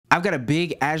I've got a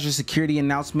big Azure security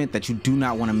announcement that you do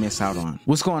not want to miss out on.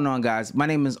 What's going on, guys? My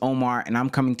name is Omar and I'm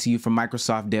coming to you from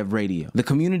Microsoft Dev Radio, the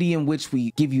community in which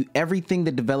we give you everything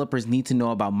that developers need to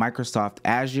know about Microsoft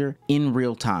Azure in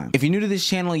real time. If you're new to this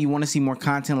channel and you want to see more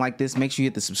content like this, make sure you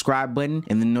hit the subscribe button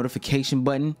and the notification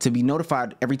button to be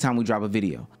notified every time we drop a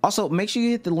video. Also, make sure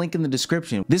you hit the link in the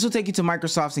description. This will take you to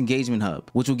Microsoft's Engagement Hub,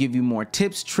 which will give you more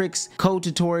tips, tricks, code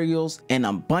tutorials, and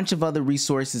a bunch of other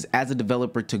resources as a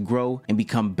developer to grow and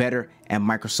become better at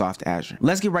Microsoft Azure.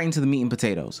 Let's get right into the meat and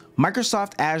potatoes.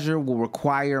 Microsoft Azure will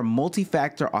require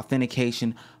multi-factor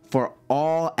authentication for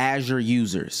all Azure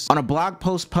users. On a blog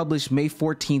post published May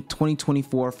 14th,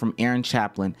 2024 from Aaron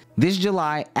Chaplin, this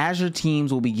July, Azure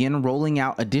teams will begin rolling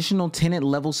out additional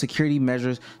tenant-level security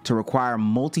measures to require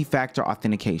multi-factor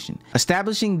authentication.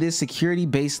 Establishing this security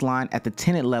baseline at the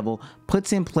tenant level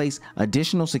puts in place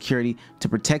additional security to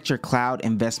protect your cloud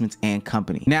investments and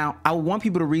company. Now, I want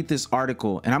people to read this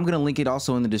article, and I'm gonna link it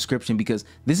also in the description because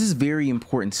this is very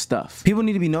important stuff. People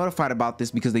need to be notified about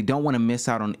this because they don't wanna miss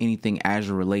out on anything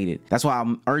Azure related. That's why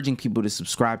I'm urging people to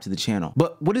subscribe to the channel.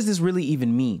 But what does this really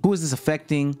even mean? Who is this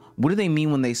affecting? What do they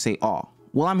mean when they say all?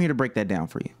 Well, I'm here to break that down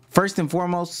for you. First and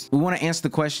foremost, we want to answer the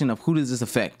question of who does this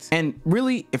affect? And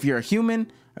really, if you're a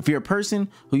human, if you're a person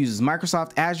who uses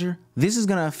Microsoft Azure, this is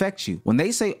going to affect you. When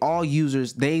they say all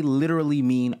users, they literally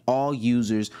mean all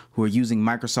users who are using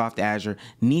Microsoft Azure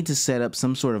need to set up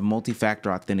some sort of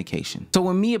multi-factor authentication. So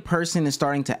when me, a person, is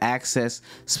starting to access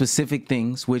specific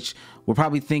things, which we're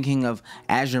probably thinking of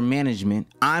Azure management,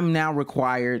 I'm now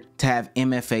required to have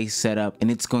MFA set up,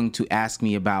 and it's going to ask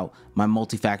me about my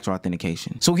multi-factor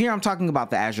authentication. So here I'm talking about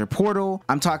the Azure portal,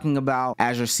 I'm talking about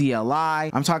Azure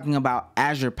CLI, I'm talking about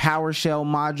Azure PowerShell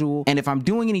module, and if I'm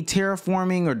doing any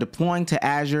terraforming or deploying to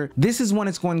Azure, this is when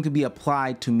it's going to be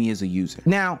applied to me as a user.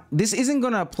 Now, this isn't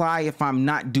going to apply if I'm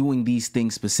not doing these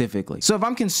things specifically. So if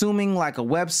I'm consuming like a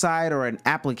website or an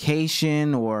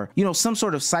application or, some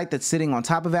sort of site that's sitting on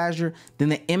top of Azure, then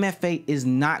the MFA is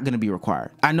not going to be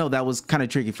required. I know that was kind of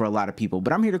tricky for a lot of people,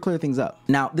 but I'm here to clear things up.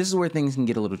 Now, this is where things can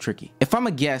get a little tricky. If I'm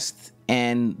a guest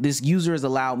and this user has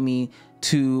allowed me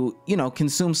to,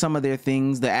 consume some of their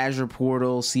things, the Azure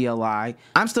portal, CLI,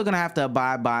 I'm still gonna have to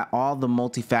abide by all the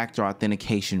multi-factor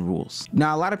authentication rules.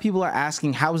 Now, a lot of people are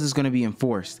asking, how is this gonna be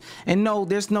enforced? And no,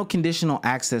 there's no conditional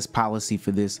access policy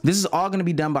for this. This is all gonna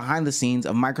be done behind the scenes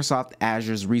of Microsoft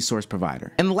Azure's resource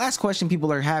provider. And the last question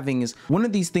people are having is, when are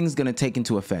these things gonna take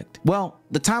into effect? Well,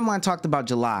 the timeline talked about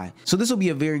July, so this will be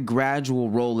a very gradual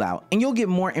rollout, and you'll get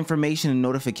more information and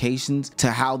notifications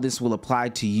to how this will apply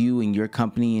to you and your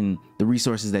company and the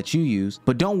resources that you use.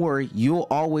 But don't worry, you'll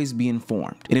always be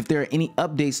informed. And if there are any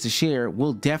updates to share,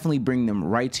 we'll definitely bring them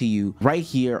right to you right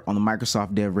here on the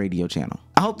Microsoft Dev Radio channel.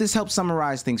 I hope this helps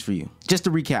summarize things for you. Just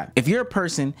to recap, if you're a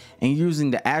person and you're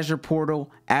using the Azure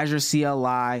portal, Azure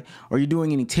CLI, or you're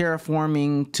doing any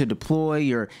terraforming to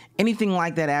deploy or anything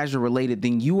like that Azure related,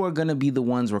 then you are gonna be the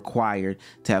ones required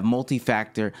to have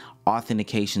multi-factor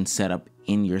authentication set up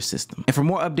in your system. And for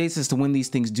more updates as to when these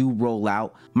things do roll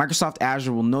out, Microsoft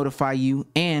Azure will notify you,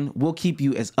 and we'll keep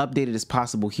you as updated as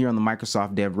possible here on the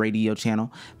Microsoft Dev Radio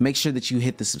channel. Make sure that you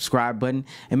hit the subscribe button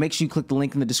and make sure you click the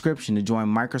link in the description to join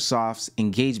Microsoft's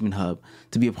Engagement Hub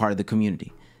to be a part of the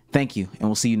community. Thank you, and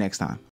we'll see you next time.